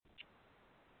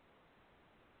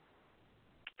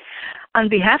On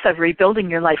behalf of Rebuilding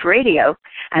Your Life Radio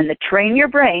and the Train Your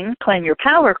Brain, Claim Your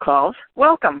Power calls,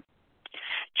 welcome.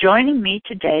 Joining me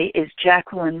today is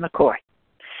Jacqueline McCoy.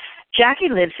 Jackie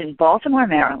lives in Baltimore,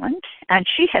 Maryland, and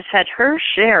she has had her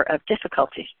share of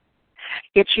difficulties.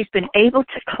 Yet she's been able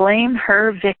to claim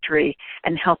her victory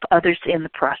and help others in the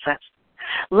process.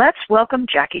 Let's welcome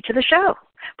Jackie to the show.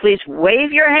 Please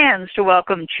wave your hands to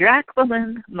welcome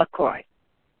Jacqueline McCoy.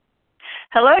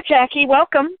 Hello, Jackie.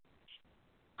 Welcome.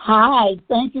 Hi.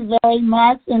 Thank you very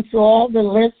much. And to all the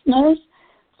listeners,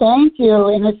 thank you.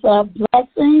 And it's a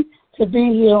blessing to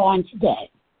be here on today.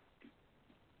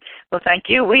 Well, thank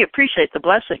you. We appreciate the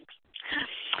blessings.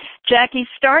 Jackie,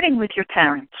 starting with your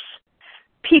parents,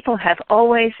 people have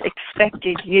always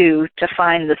expected you to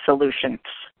find the solutions.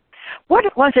 What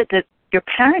was it that your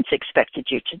parents expected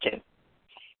you to do?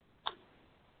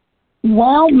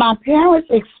 Well, my parents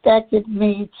expected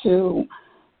me to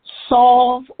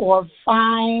solve or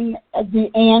find the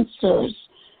answers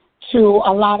to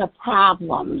a lot of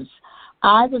problems.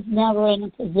 I was never in a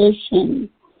position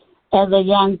as a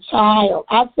young child,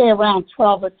 I'd say around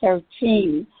 12 or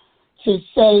 13, to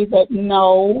say that,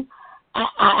 no,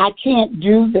 I can't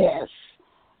do this.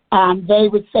 They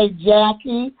would say,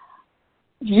 Jackie,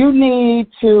 you need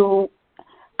to,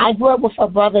 I grew up with a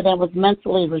brother that was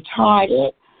mentally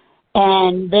retarded,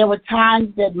 and there were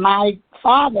times that my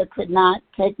father could not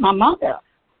take my mother.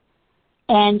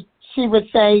 And she would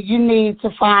say, you need to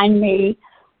find me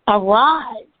a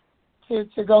ride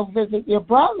to go visit your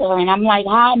brother. And I'm like,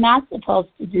 how am I supposed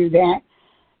to do that?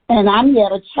 And I'm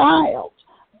yet a child.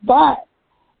 But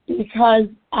because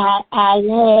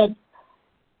I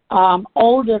had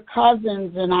older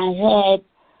cousins and I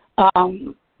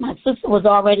had, my sister was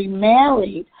already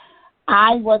married,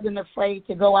 I wasn't afraid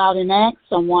to go out and ask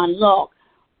someone, look,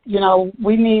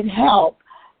 we need help.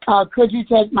 Could you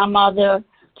take my mother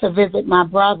to visit my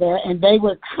brother? And they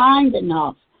were kind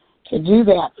enough to do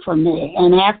that for me.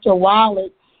 And after a while,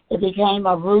 it became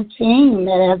a routine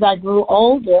that as I grew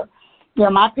older,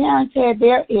 my parents had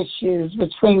their issues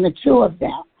between the two of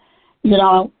them,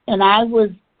 and I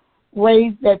was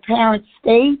raised that parents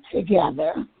stayed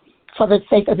together for the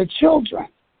sake of the children.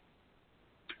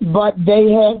 But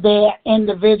they had their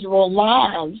individual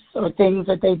lives or things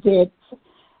that they did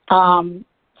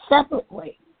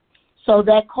separately. So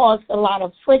that caused a lot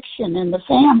of friction in the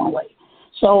family.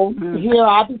 So here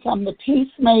I become the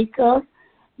peacemaker.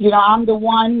 I'm the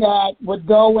one that would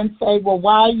go and say, well,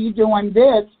 why are you doing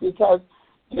this? Because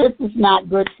this is not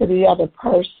good for the other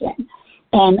person.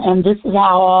 And this is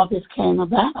how all this came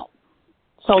about.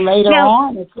 So later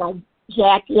on, it's like,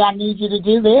 Jackie, I need you to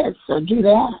do this or do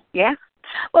that. Yeah.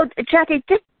 Well, Jackie,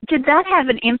 did that have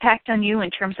an impact on you in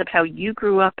terms of how you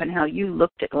grew up and how you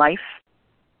looked at life?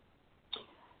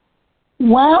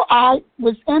 Well, I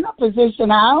was in a position,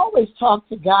 I always talked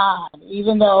to God,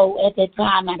 even though at that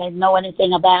time I didn't know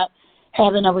anything about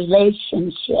having a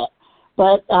relationship.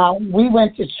 But we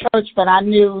went to church, but I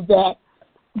knew that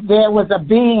there was a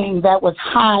being that was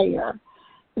higher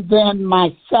than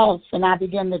myself. And I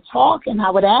began to talk, and I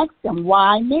would ask him,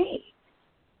 why me?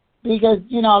 Because,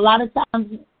 a lot of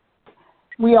times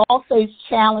we all face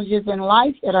challenges in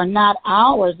life that are not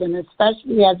ours, and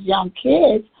especially as young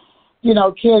kids,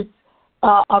 kids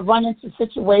are running into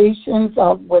situations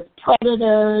with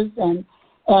predators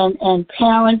and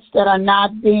parents that are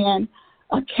not being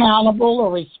accountable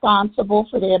or responsible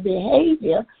for their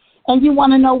behavior. And you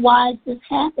want to know, why is this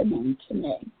happening to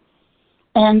me?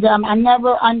 And I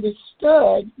never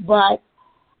understood, but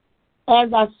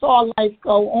as I saw life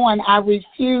go on, I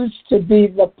refused to be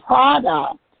the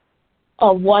product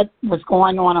of what was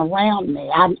going on around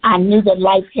me. I knew that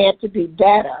life had to be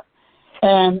better.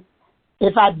 And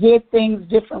if I did things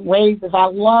different ways, if I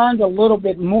learned a little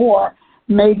bit more,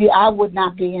 maybe I would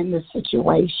not be in this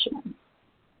situation.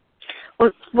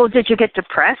 Well, did you get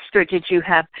depressed, or did you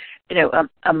have,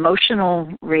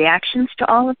 emotional reactions to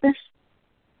all of this?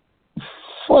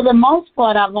 For the most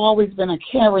part, I've always been a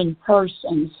caring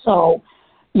person. So,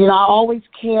 I always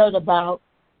cared about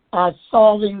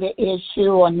solving the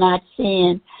issue or not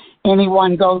seeing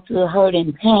anyone go through hurt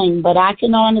and pain. But I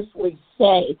can honestly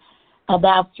say,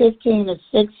 about 15 or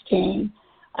 16,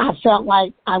 I felt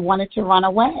like I wanted to run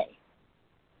away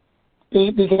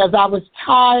because I was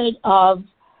tired of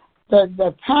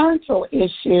the parental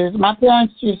issues. My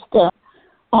parents used to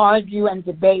argue and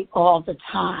debate all the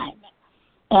time.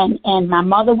 And my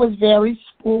mother was very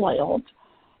spoiled,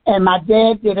 and my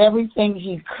dad did everything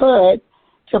he could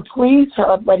to please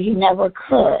her, but he never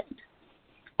could.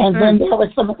 And then there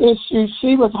were some issues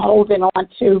she was holding on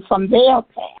to from their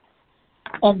past.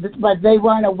 But they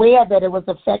weren't aware that it was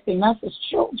affecting us as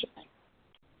children.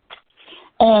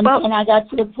 And I got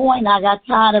to the point, I got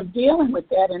tired of dealing with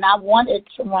that, and I wanted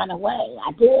to run away.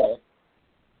 I did.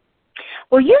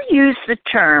 Well, you used the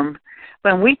term,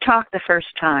 when we talked the first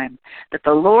time, that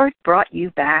the Lord brought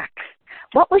you back.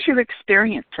 What was your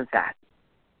experience of that?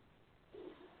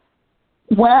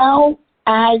 Well,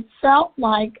 I felt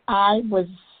like I was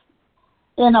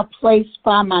in a place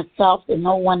by myself that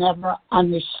no one ever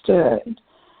understood.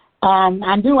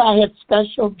 I knew I had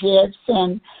special gifts,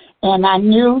 and I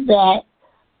knew that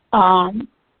I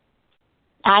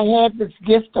had this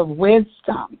gift of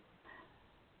wisdom.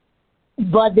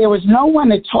 But there was no one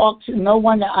to talk to, no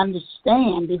one to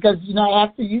understand, because,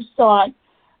 after you start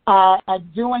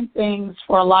doing things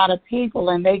for a lot of people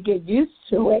and they get used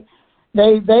to it,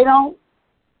 they don't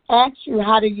ask you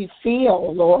how do you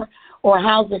feel or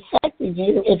how's it affecting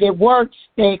you. If it works,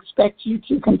 they expect you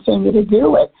to continue to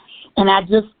do it. And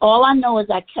all I know is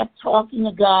I kept talking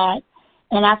to God,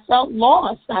 and I felt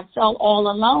lost. I felt all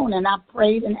alone, and I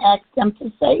prayed and asked Him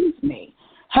to save me,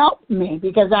 help me,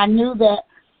 because I knew that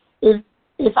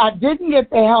if I didn't get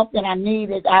the help that I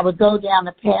needed, I would go down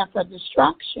the path of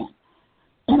destruction.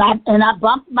 And I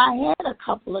bumped my head a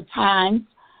couple of times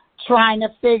trying to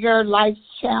figure life's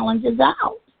challenges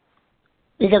out,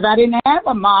 because I didn't have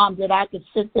a mom that I could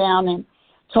sit down and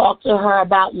talk to her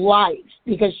about life,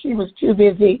 because she was too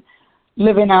busy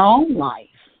living her own life.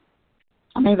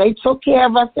 I mean, they took care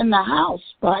of us in the house,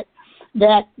 but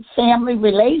that family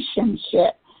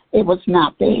relationship, it was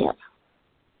not there.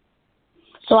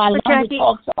 So I learned to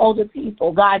talk to older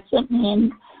people. God sent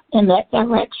me in that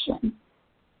direction.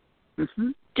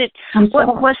 Mm-hmm.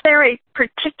 Was there a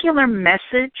particular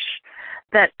message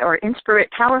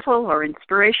powerful or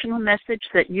inspirational message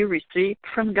that you received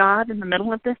from God in the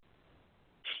middle of this?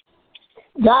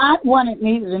 God wanted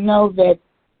me to know that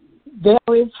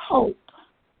there is hope,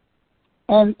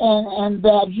 and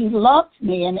that He loved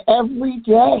me, and every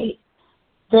day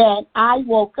that I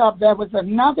woke up, there was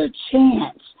another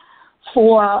chance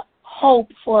for hope,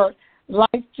 for life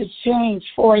to change,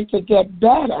 for it to get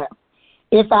better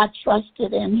if I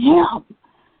trusted in Him.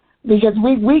 Because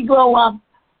we grow up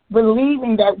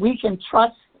believing that we can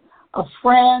trust a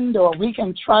friend, or we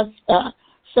can trust a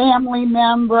family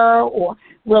member, or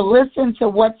we'll listen to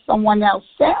what someone else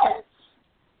says.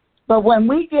 But when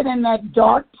we get in that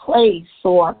dark place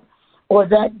or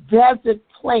that desert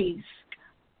place,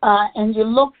 and you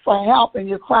look for help and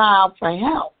you cry out for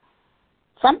help,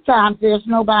 sometimes there's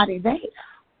nobody there.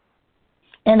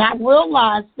 And I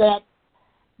realized that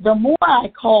the more I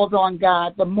called on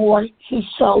God, the more He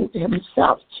showed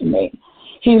Himself to me.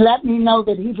 He let me know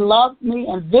that He loved me,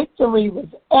 and victory was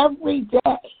every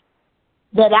day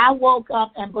that I woke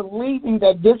up and believing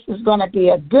that this is going to be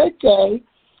a good day.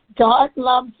 God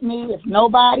loves me if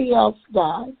nobody else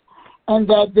does, and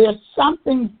that there's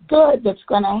something good that's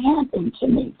going to happen to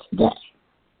me today.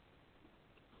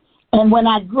 And when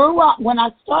I grew up, when I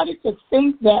started to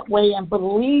think that way and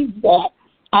believe that,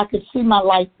 I could see my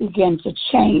life begin to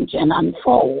change and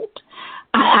unfold.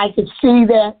 I could see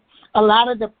that a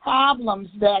lot of the problems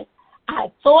that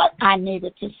I thought I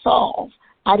needed to solve,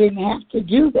 I didn't have to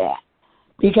do that,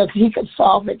 because He could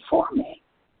solve it for me.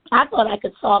 I thought I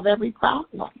could solve every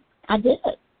problem. I did.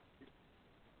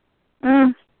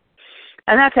 And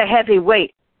that's a heavy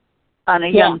weight on a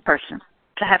young person,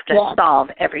 to have to solve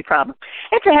every problem.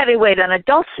 It's a heavy weight on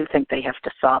adults who think they have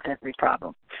to solve every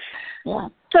problem. Yeah.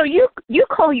 So you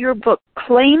call your book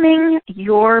Claiming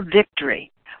Your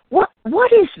Victory.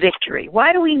 What is victory?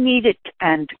 Why do we need it,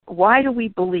 and why do we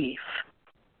believe?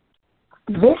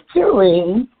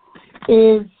 Victory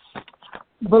is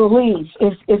belief.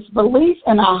 It's belief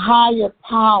in a higher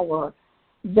power,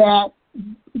 that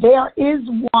there is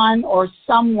one or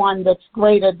someone that's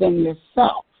greater than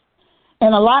yourself.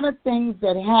 And a lot of things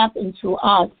that happen to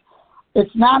us,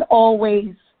 it's not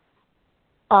always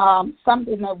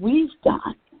something that we've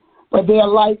done, but they're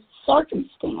life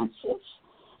circumstances.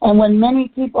 And when many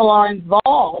people are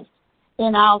involved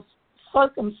in our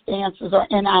circumstances or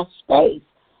in our space,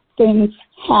 things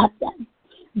happen.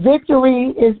 Victory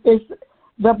is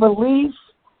the belief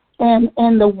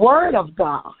in the Word of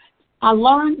God. I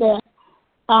learned that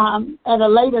at a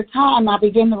later time. I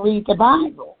began to read the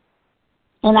Bible.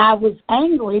 And I was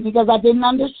angry because I didn't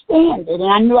understand it.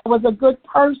 And I knew I was a good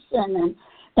person.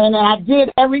 And I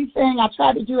did everything. I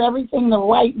tried to do everything the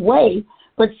right way.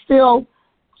 But still,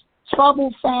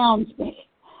 trouble found me.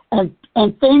 And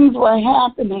things were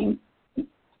happening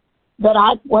that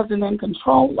I wasn't in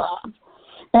control of.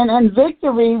 And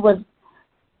victory was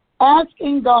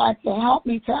asking God to help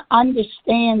me to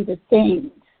understand the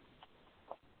things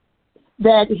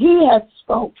that He has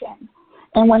spoken.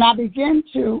 And when I began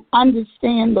to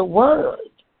understand the Word,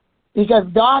 because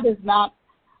God is not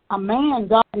a man.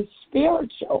 God is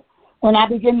spiritual. When I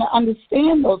begin to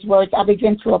understand those words, I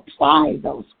begin to apply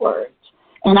those words.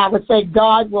 And I would say,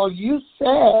 God, well, you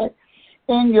said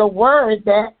in your word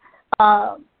that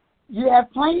you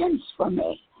have plans for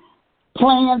me,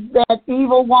 plans that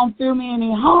evil won't do me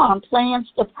any harm, plans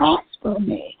to prosper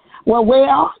me. Well, where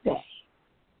are they?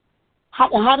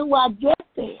 How do I get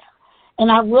there?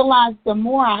 And I realized the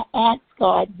more I asked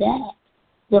God that,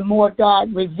 the more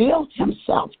God revealed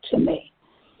himself to me.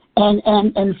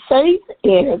 And faith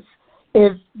is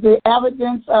the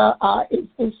evidence,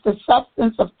 is the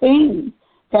substance of things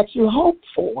that you hope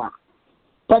for,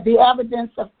 but the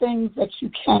evidence of things that you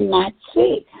cannot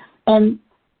see. And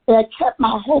that kept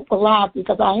my hope alive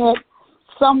because I had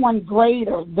someone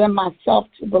greater than myself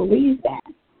to believe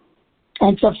in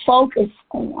and to focus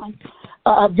on.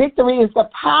 Victory is the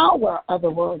power of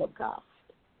the Word of God.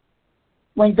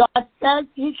 When God says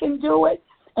he can do it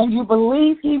and you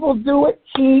believe he will do it,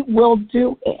 he will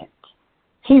do it.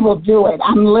 He will do it.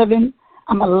 I'm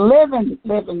a living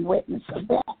witness of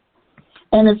that.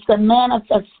 And it's the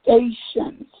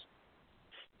manifestations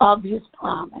of his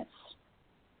promise.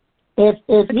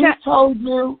 If he told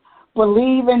you,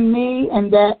 believe in me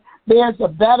and that there's a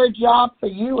better job for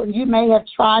you, and you may have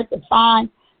tried to find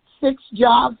 6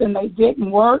 jobs and they didn't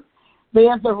work,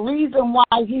 there's a reason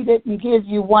why he didn't give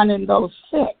you one in those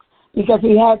 6, because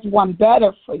he has one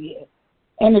better for you.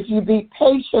 And if you be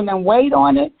patient and wait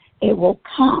on it, it will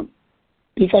come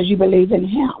because you believe in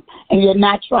him and you're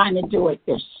not trying to do it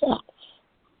yourself.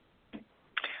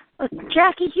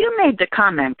 Jackie, you made the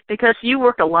comment because you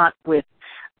work a lot with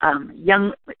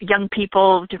young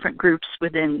people, different groups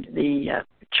within the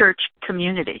church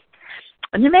community.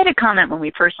 And you made a comment when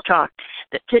we first talked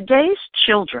that today's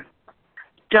children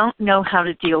don't know how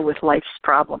to deal with life's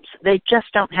problems. They just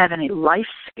don't have any life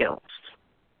skills.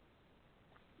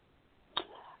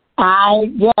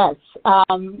 Yes.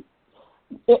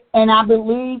 And I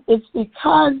believe it's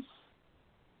because,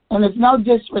 and there's no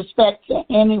disrespect to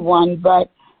anyone,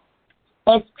 but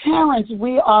as parents,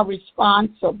 we are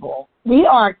responsible. We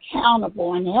are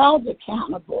accountable and held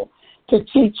accountable to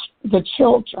teach the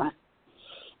children.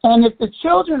 And if the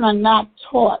children are not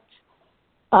taught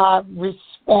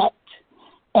respect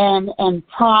and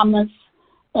promise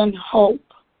and hope,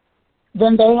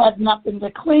 then they have nothing to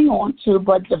cling on to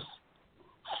but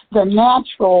the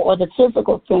natural or the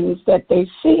physical things that they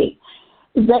see.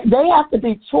 They have to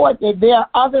be taught that there are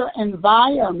other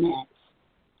environments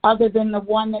other than the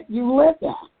one that you live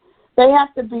in. They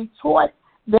have to be taught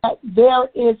that there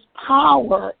is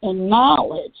power in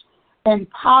knowledge and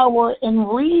power in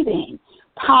reading,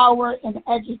 power in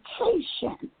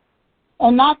education,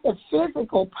 and not the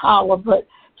physical power, but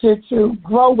to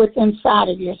grow within inside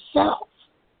of yourself.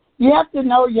 You have to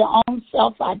know your own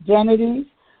self-identities,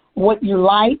 what you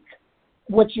like,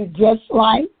 what you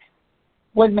dislike,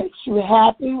 what makes you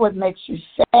happy, what makes you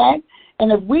sad.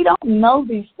 And if we don't know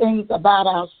these things about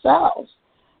ourselves,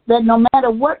 then no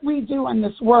matter what we do in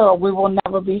this world, we will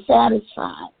never be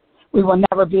satisfied. We will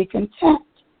never be content.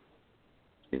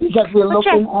 Because we're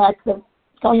looking at the...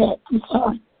 Go ahead. I'm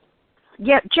sorry.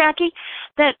 Yeah, Jackie,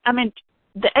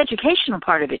 the educational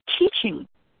part of it, teaching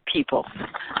people,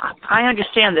 I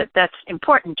understand that that's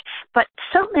important, but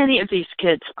so many of these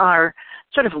kids are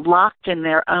sort of locked in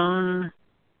their own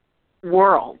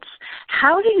worlds.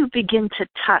 How do you begin to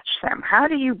touch them? How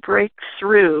do you break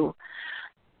through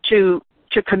to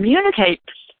communicate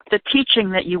the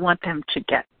teaching that you want them to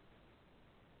get?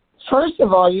 First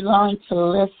of all, you learn to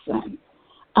listen.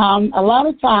 A lot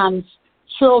of times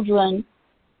children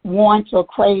want or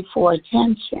crave for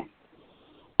attention.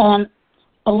 And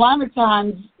a lot of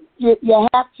times you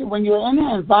have to, when you're in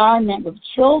an environment with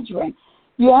children,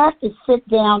 you have to sit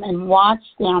down and watch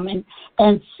them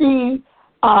and see,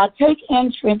 take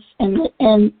interest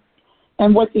in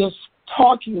what they're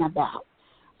talking about,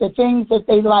 the things that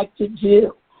they like to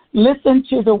do. Listen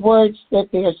to the words that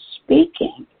they're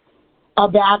speaking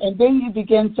about, and then you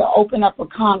begin to open up a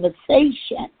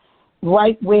conversation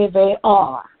right where they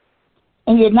are.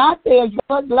 And you're not there, you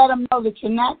let them know that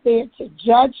you're not there to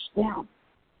judge them,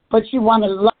 but you want to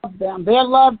love them. They're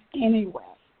loved anyway.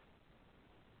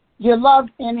 You're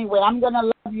loved anyway. I'm going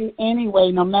to love you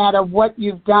anyway, no matter what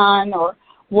you've done or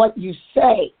what you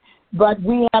say. But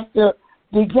we have to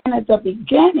begin at the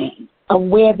beginning of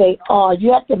where they are.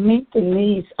 You have to meet the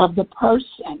needs of the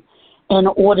person in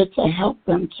order to help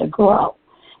them to grow.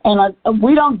 And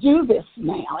we don't do this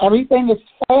now. Everything is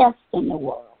fast in the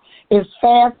world. It's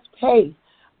fast-paced.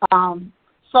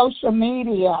 Social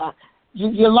media,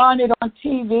 you learn it on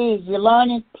TV. You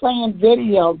learn it playing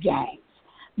video games.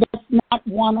 That's not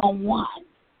one-on-one.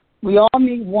 We all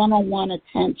need one-on-one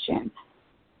attention.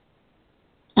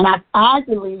 And I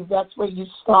believe that's where you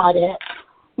started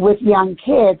with young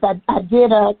kids. I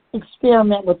did an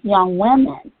experiment with young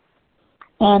women,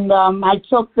 and I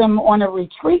took them on a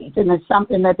retreat, and it's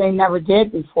something that they never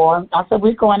did before. I said,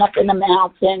 we're going up in the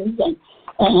mountains,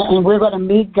 and we're going to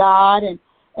meet God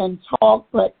and talk,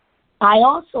 but I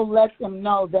also let them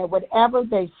know that whatever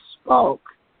they spoke,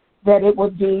 that it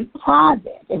would be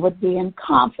private, it would be in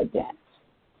confidence,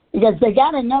 because they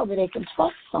got to know that they can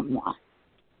trust someone.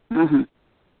 Mm-hmm.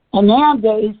 And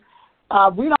nowadays,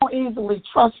 we don't easily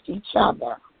trust each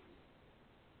other.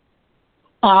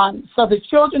 So the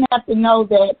children have to know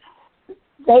that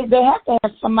they have to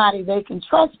have somebody they can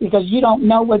trust, because you don't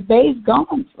know what they've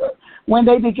gone through. When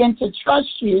they begin to trust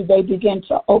you, they begin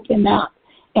to open up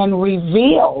and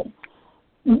reveal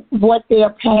what their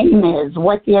pain is,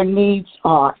 what their needs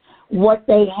are, what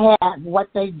they have, what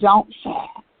they don't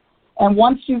have. And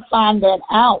once you find that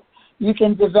out, you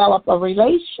can develop a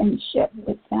relationship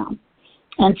with them.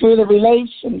 And through the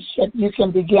relationship, you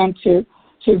can begin to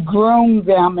groom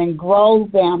them and grow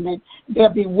them, and they'll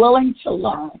be willing to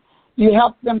learn. You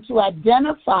help them to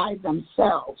identify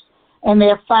themselves, and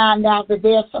they'll find out that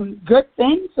there's some good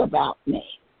things about me.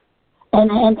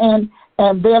 And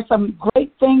there's some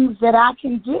great things that I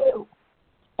can do.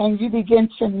 And you begin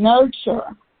to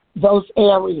nurture those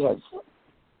areas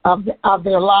of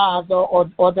their lives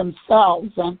or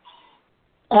themselves. And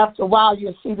after a while,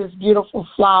 you'll see this beautiful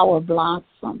flower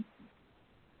blossom.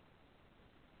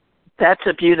 That's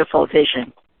a beautiful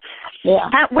vision. Yeah.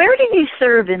 Where do you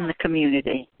serve in the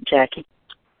community, Jackie?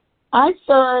 I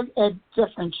serve at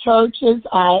different churches.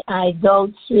 I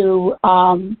go to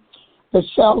the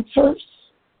shelters.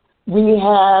 We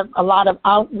have a lot of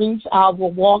outreach. I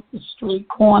will walk the street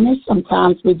corners.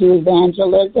 Sometimes we do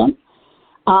evangelism.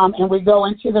 And we go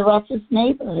into the roughest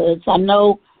neighborhoods. I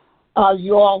know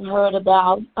you all heard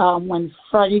about when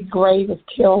Freddie Gray was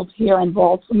killed here in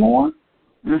Baltimore.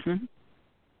 Mm-hmm.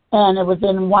 And it was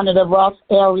in one of the rough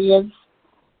areas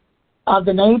of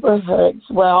the neighborhoods.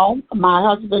 Well, my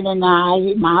husband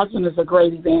is a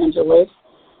great evangelist,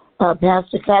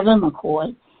 Pastor Kevin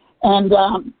McCoy,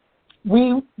 and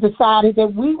we decided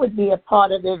that we would be a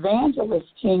part of the evangelist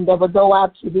team that would go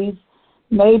out to these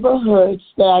neighborhoods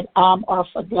that are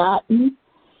forgotten,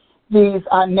 these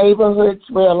neighborhoods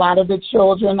where a lot of the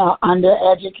children are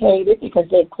undereducated because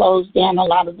they've closed down a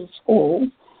lot of the schools.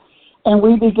 And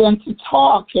we began to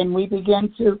talk, and we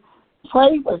began to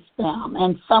pray with them.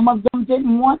 And some of them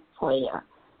didn't want prayer.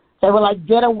 They were like,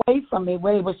 get away from me.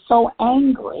 They were so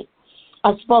angry.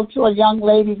 I spoke to a young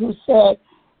lady who said,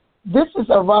 this is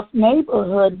a rough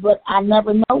neighborhood, but I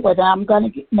never know whether I'm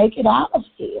going to make it out of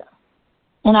here.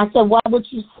 And I said, why would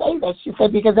you say that? She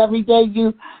said, because every day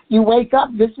you wake up,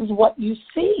 this is what you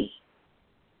see.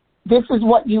 This is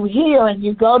what you hear, and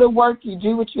you go to work, you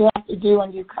do what you have to do,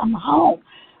 and you come home.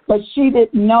 But she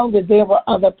didn't know that there were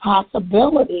other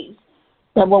possibilities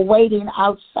that were waiting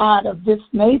outside of this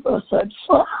neighborhood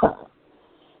for her.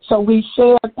 So we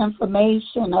shared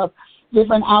information of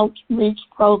different outreach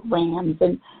programs,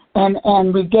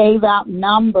 and we gave out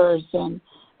numbers and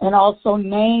also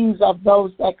names of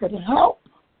those that could help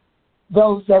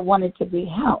those that wanted to be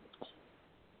helped.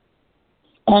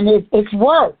 And it's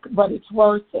work, but it's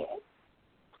worth it.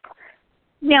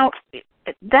 Now,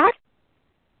 that's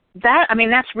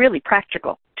really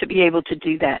practical to be able to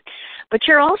do that. But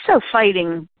you're also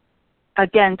fighting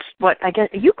against what I guess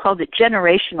you called it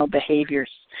generational behaviors,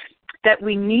 that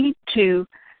we need to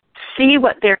see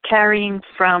what they're carrying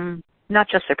from not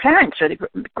just their parents or the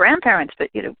grandparents, but,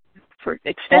 for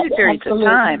extended periods of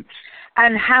time.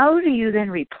 And how do you then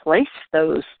replace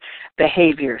those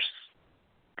behaviors?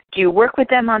 Do you work with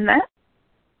them on that?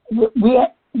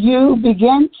 You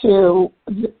begin to,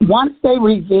 once they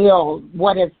reveal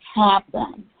what has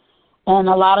happened, and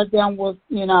a lot of them will,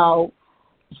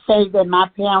 say that my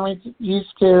parents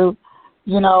used to,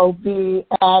 be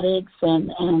addicts,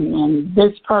 and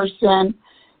this person,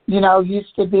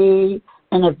 used to be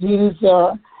an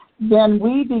abuser, then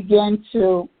we begin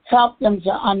to help them to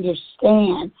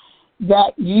understand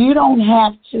that you don't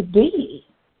have to be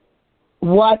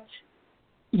what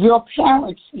your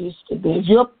parents used to be.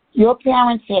 Your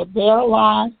parents had their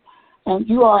lives, and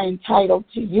you are entitled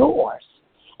to yours.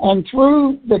 And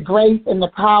through the grace and the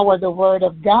power of the Word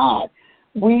of God,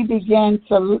 we begin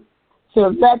to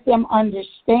let them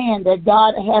understand that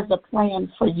God has a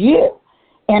plan for you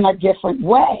in a different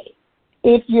way,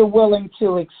 if you're willing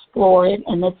to explore it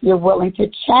and if you're willing to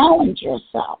challenge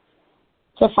yourself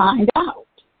to find out.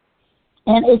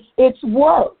 And it's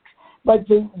work, but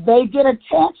they get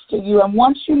attached to you. And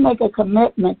once you make a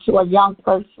commitment to a young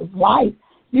person's life,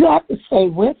 You have to stay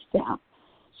with them.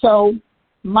 So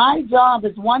my job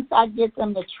is once I get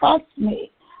them to trust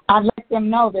me, I let them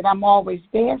know that I'm always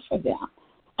there for them.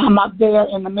 I'm up there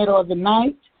in the middle of the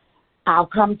night. I'll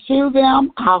come to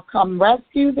them. I'll come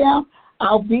rescue them.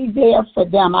 I'll be there for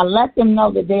them. I let them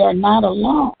know that they are not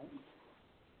alone.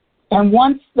 And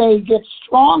once they get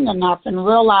strong enough and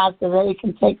realize that they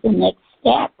can take the next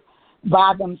step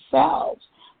by themselves,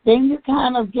 then you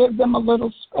kind of give them a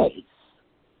little space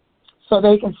so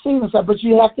they can see themselves. But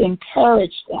you have to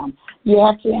encourage them. You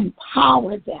have to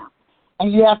empower them.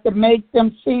 And you have to make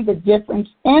them see the difference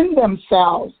in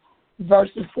themselves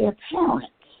versus their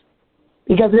parents.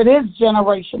 Because it is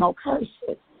generational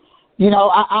curses. You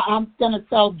know, I'm going to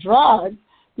sell drugs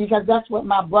because that's what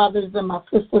my brothers and my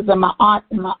sisters and my aunt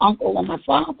and my uncle and my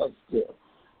fathers do.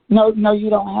 No, you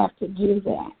don't have to do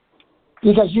that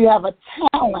because you have a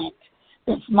talent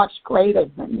that's much greater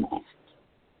than that.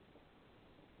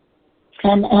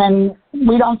 And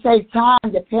we don't take time.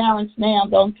 The parents now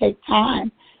don't take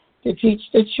time to teach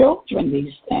the children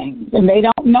these things, and they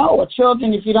don't know.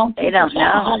 Children, if you don't teach them,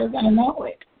 how are they going to know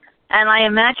it? And I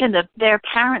imagine that their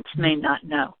parents may not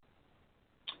know.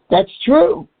 That's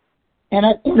true. And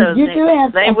so you do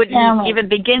have they wouldn't parents. even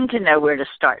begin to know where to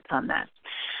start on that.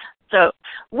 So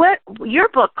what your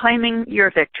book, Claiming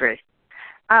Your Victory,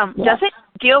 Yes. does it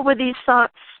deal with these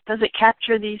thoughts? Does it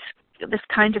capture this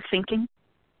kind of thinking?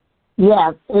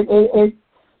 Yes. It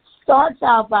starts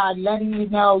out by letting you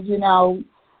know,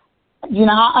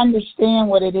 I understand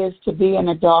what it is to be in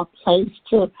a dark place,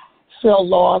 to feel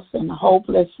lost and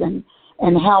hopeless and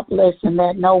helpless and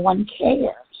that no one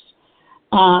cares.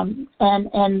 And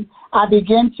I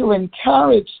begin to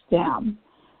encourage them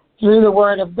through the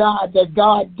Word of God that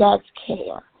God does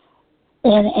care.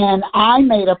 And I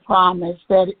made a promise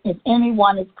that if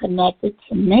anyone is connected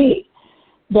to me,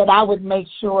 that I would make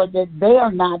sure that they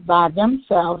are not by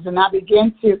themselves. And I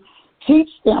begin to teach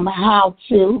them how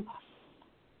to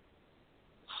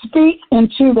speak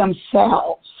into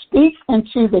themselves, speak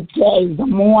into the day, the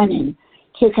morning,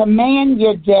 to command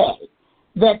your day,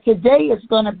 that today is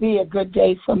going to be a good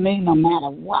day for me no matter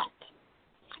what.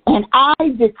 And I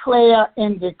declare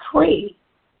and decree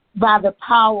by the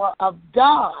power of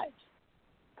God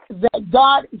that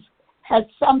God has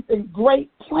something great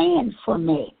planned for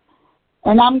me.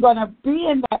 And I'm going to be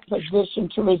in that position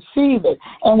to receive it.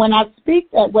 And when I speak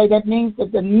that way, that means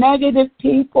that the negative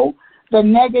people, the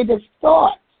negative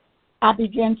thoughts, I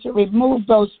begin to remove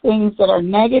those things that are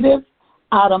negative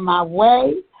out of my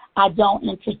way. I don't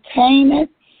entertain it.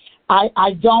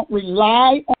 I don't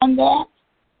rely on that.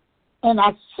 And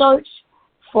I search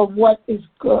for what is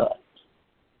good.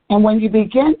 And when you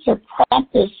begin to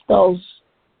practice those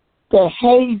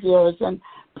behaviors and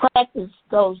practice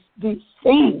these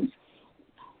things,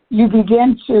 you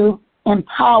begin to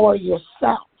empower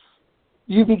yourself.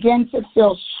 You begin to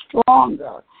feel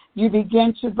stronger. You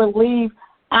begin to believe,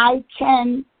 I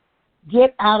can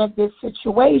get out of this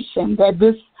situation, that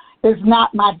this is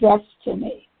not my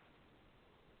destiny.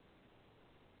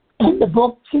 And the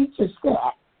book teaches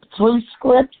that through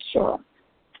Scripture.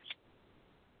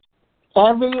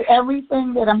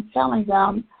 Everything that I'm telling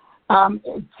them,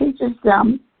 it teaches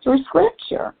them through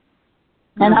Scripture.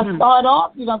 And I start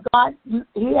off, God,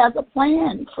 He has a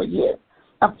plan for you,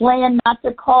 a plan not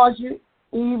to cause you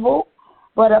evil,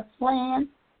 but a plan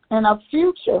and a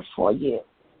future for you.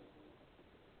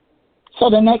 So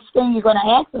the next thing you're going to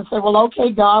ask and say, well,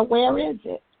 okay, God, where is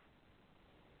it?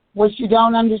 What you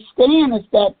don't understand is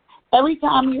that every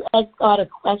time you ask God a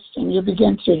question, you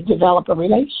begin to develop a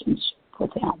relationship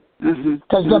with Him.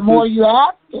 Because the more you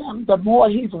ask Him, the more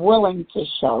He's willing to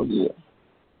show you.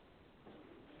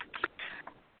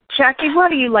 Jackie, what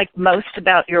do you like most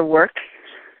about your work?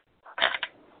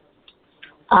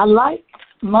 I like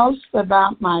most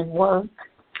about my work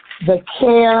the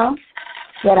care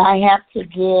that I have to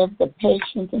give, the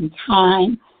patience and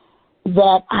time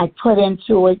that I put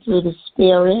into it through the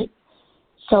Spirit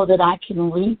so that I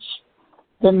can reach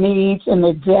the needs and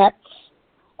the depths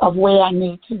of where I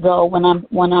need to go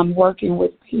when I'm working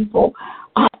with people.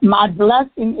 My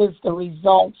blessing is the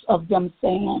results of them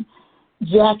saying,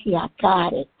 Jackie, I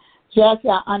got it. Jackie,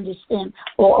 I understand.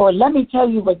 Or let me tell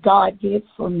you what God did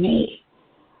for me.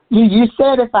 You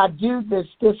said if I do this,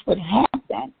 this would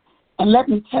happen. And let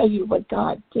me tell you what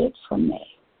God did for me.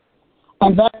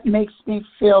 And that makes me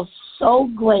feel so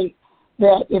great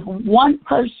that if one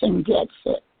person gets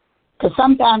it, because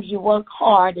sometimes you work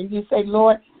hard and you say,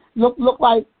 Lord, look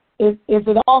like, is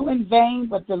it all in vain?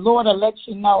 But the Lord will let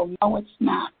you know, no, it's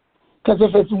not. Because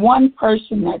if it's one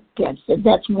person that gets it,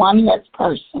 that's one less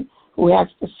person who has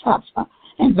to suffer.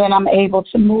 And then I'm able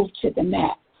to move to the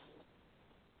next.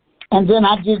 And then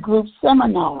I do group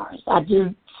seminars. I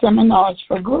do seminars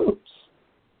for groups.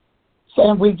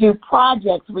 So we do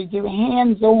projects. We do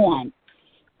hands-on.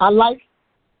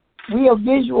 We are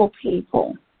visual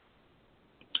people.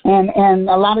 And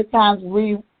a lot of times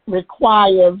we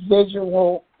require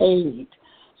visual aid.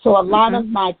 So a lot of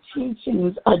my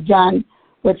teachings are done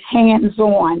with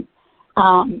hands-on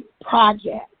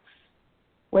projects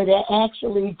where they're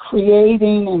actually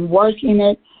creating and working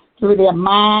it through their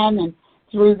mind and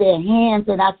through their hands.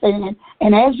 And I say,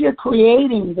 and as you're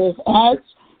creating this, as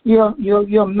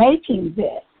you're making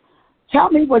this, tell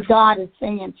me what God is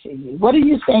saying to you. What are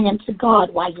you saying to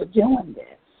God while you're doing this?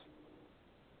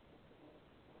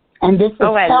 And this is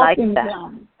helping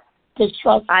them to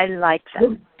trust. I like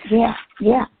that.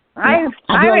 Yeah. I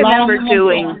remember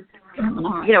doing,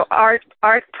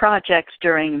 art projects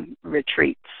during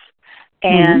retreats,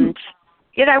 and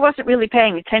I wasn't really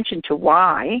paying attention to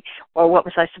why or what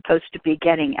was I supposed to be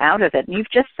getting out of it. And you've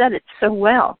just said it so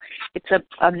well. It's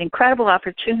an incredible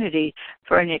opportunity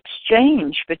for an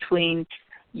exchange between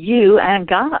you and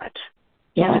God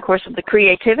in the course of the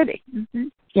creativity.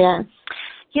 Yes.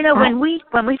 When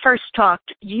we first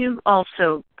talked, you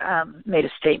also made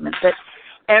a statement that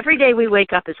every day we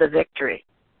wake up is a victory,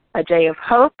 a day of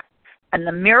hope, and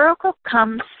the miracle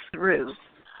comes through.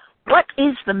 What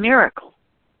is the miracle?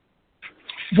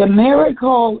 The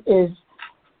miracle is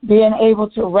being able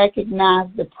to recognize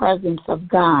the presence of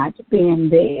God being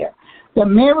there. The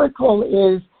miracle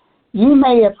is you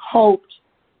may have hoped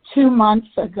 2 months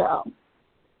ago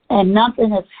and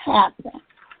nothing has happened,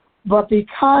 but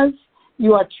because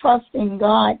you are trusting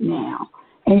God now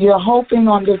and you're hoping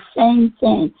on the same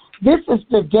thing, this is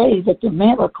the day that the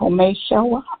miracle may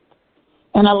show up.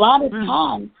 And a lot of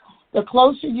times, the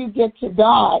closer you get to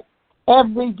God,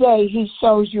 every day he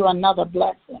shows you another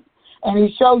blessing. And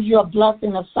he shows you a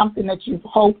blessing of something that you've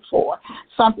hoped for,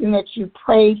 something that you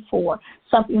prayed for,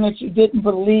 something that you didn't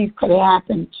believe could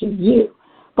happen to you.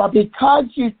 But because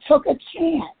you took a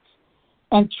chance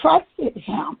and trusted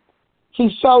him, he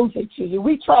shows it to you.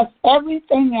 We trust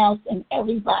everything else and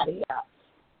everybody else,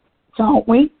 don't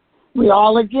we? We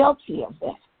all are guilty of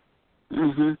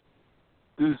that.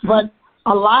 But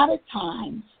a lot of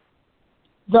times,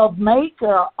 the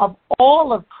maker of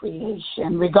all of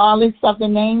creation, regardless of the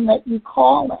name that you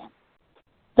call him,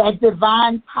 that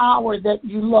divine power that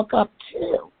you look up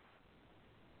to,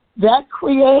 that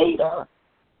creator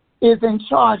is in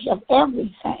charge of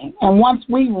everything. And once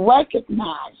we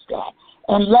recognize that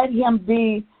and let him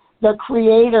be the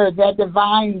creator, that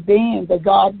divine being, the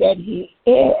God that he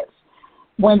is,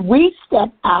 when we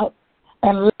step out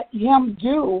and let him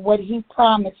do what he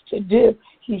promised to do,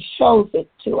 he shows it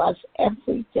to us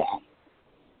every day.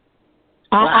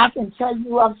 I can tell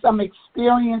you of some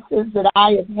experiences that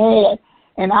I have had,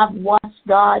 and I've watched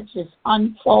God just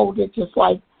unfold it, just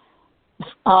like,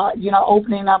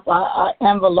 opening up an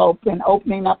envelope and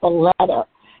opening up a letter.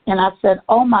 And I said,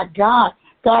 oh, my God,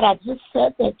 I just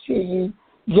said that to you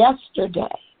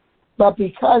yesterday. But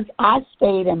because I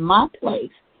stayed in my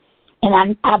place,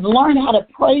 and I've learned how to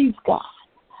praise God.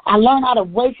 I learned how to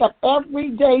wake up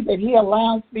every day that he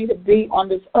allows me to be on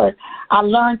this earth. I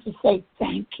learned to say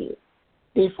thank you.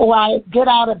 Before I get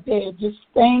out of bed, just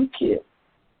thank you.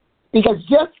 Because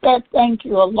just that thank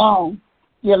you alone,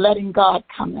 you're letting God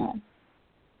come in.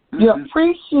 You're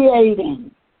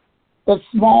appreciating the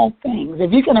small things.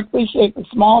 If you can appreciate the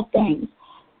small things,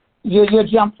 you'll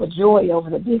jump for joy over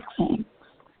the big things.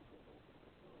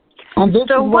 And this is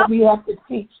what we have to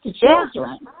teach the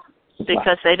children.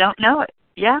 Because they don't know it.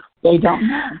 Yeah. They don't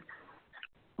know.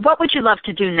 What would you love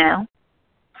to do now?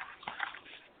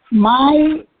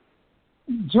 My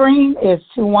dream is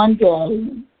to one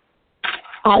day,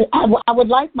 I would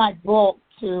like my book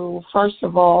to, first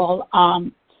of all,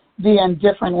 be in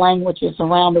different languages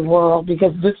around the world,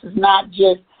 because this is not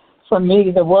just for me.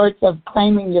 The words of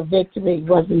Claiming Your Victory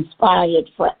was inspired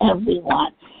for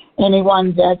everyone.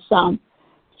 Anyone that's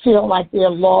feel like they're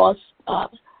lost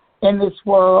in this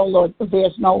world, or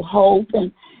there's no hope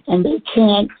and they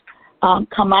can't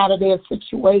come out of their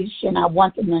situation, I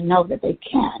want them to know that they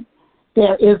can.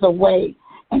 There is a way,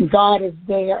 and God is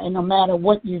there, and no matter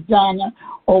what you've done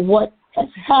or what has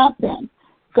happened,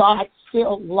 God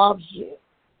still loves you.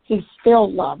 He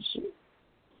still loves you.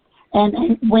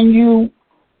 And when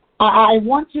I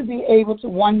want to be able to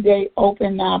one day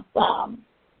open up,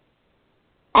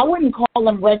 I wouldn't call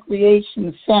them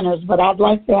recreation centers, but I'd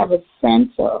like to have a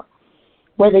center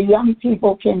where the young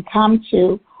people can come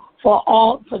to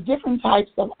for different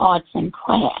types of arts and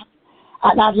crafts.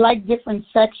 And I'd like different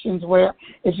sections where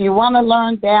if you want to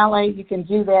learn ballet, you can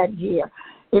do that here.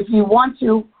 If you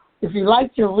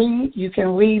like to read, you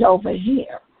can read over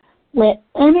here. with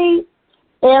any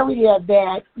area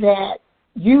that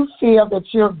you feel that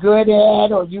you're good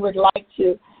at or you would like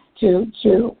to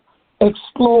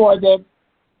explore,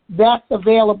 that's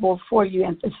available for you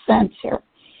at the center.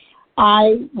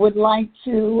 I would like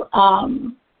to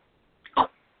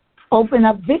open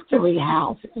up victory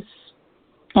houses.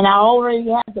 And I already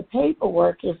have the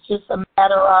paperwork. It's just a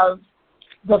matter of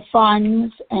the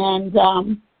funds and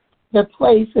the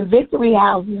place. The victory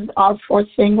houses are for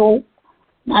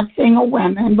not single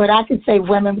women, but I could say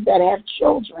women that have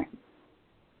children.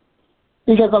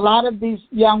 Because a lot of these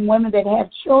young women that have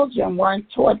children weren't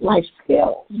taught life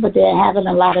skills, but they're having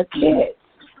a lot of kids.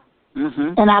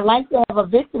 Mm-hmm. And I'd like to have a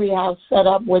victory house set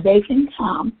up where they can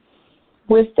come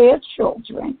with their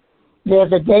children.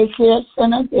 There's a daycare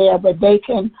center there, but they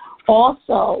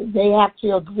have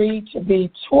to agree to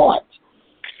be taught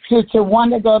to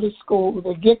want to go to school,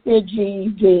 to get their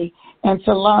GED, and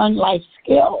to learn life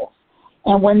skills.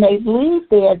 And when they leave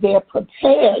there, they're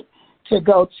prepared to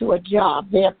go to a job.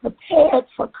 They're prepared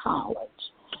for college.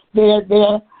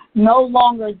 They're no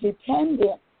longer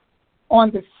dependent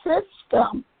on the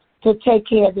system to take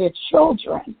care of their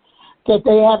children, that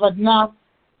they have enough,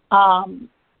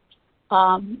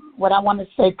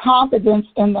 confidence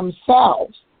in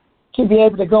themselves to be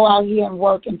able to go out here and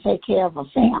work and take care of a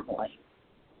family.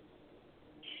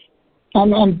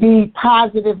 And be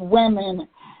positive women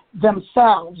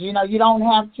themselves. You know, you don't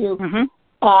have to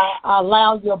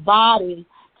allow your body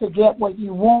to get what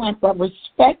you want, but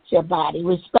respect your body.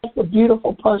 Respect the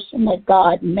beautiful person that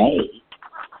God made.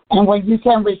 And when you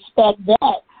can respect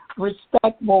that,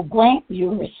 respect will grant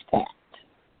you respect.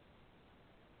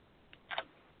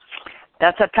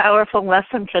 That's a powerful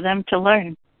lesson for them to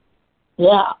learn.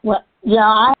 Yeah. Well, yeah,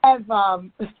 I have,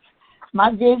 my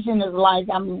vision is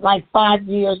I'm like 5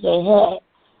 years ahead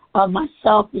of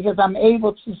myself because I'm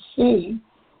able to see,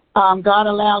 God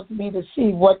allows me to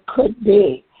see what could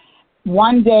be.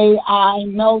 One day I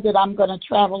know that I'm going to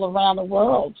travel around the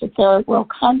world to third world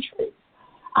countries.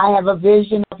 I have a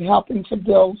vision of helping to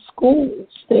build schools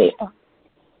there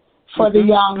for the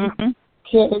young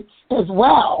kids as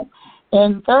well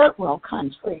in third world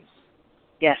countries.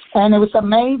 Yes. And it was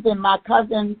amazing. My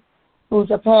cousin,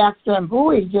 who's a pastor in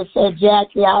Bowie, just said,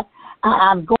 Jackie,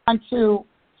 I'm going to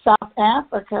South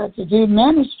Africa to do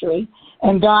ministry,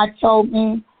 and God told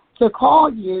me to call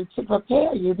you to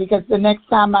prepare you because the next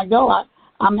time I go,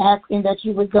 I'm asking that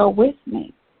you would go with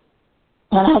me.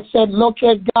 And I said, look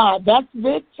at God. That's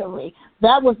victory.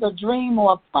 That was a dream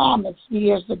or a promise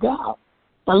years ago.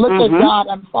 But look at God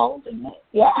unfolding it.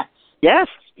 Yes. Yes,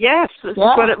 yes. This is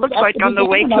what it looks like on the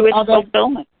way to its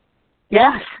fulfillment.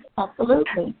 Yes,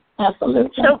 absolutely.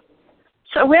 Absolutely.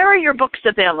 So where are your books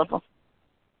available?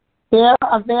 They're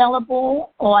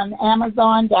available on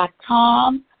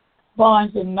Amazon.com,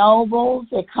 Barnes & Nobles.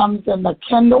 It comes in the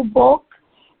Kindle book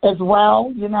as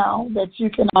well, you know, that you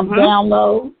can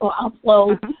download or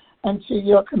upload into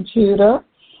your computer.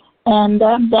 And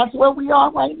that's where we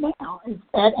are right now. It's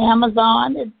at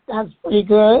Amazon. That's pretty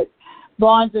good.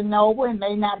 Barnes & Noble, it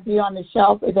may not be on the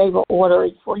shelf, but they will order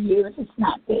it for you if it's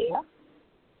not there.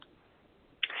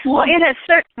 Well, it has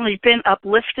certainly been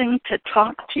uplifting to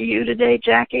talk to you today,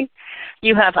 Jackie.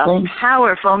 You have a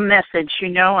powerful message, you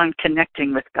know, on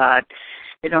connecting with God.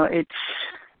 You know,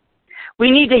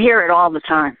 we need to hear it all the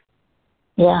time.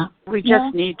 Yeah. We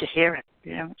just need to hear it,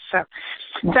 you know. So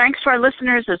thanks to our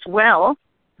listeners as well.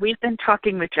 We've been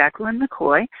talking with Jacqueline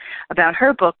McCoy about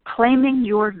her book, Claiming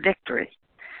Your Victory.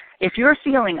 If you're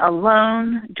feeling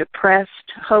alone, depressed,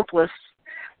 hopeless,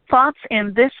 thoughts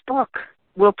in this book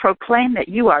will proclaim that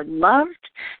you are loved,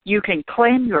 you can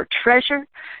claim your treasure,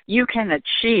 you can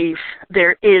achieve,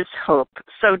 there is hope.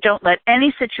 So don't let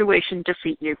any situation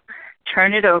defeat you.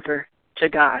 Turn it over to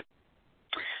God.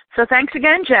 So thanks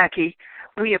again, Jackie.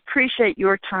 We appreciate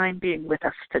your time being with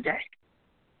us today.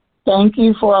 Thank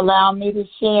you for allowing me to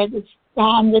share this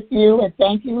time with you, and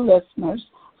thank you, listeners,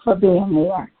 for being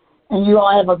here. And you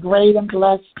all have a great and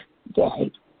blessed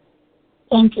day.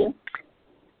 Thank you.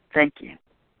 Thank you.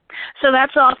 So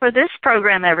that's all for this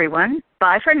program, everyone.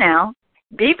 Bye for now.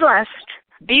 Be blessed,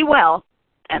 be well,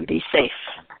 and be safe.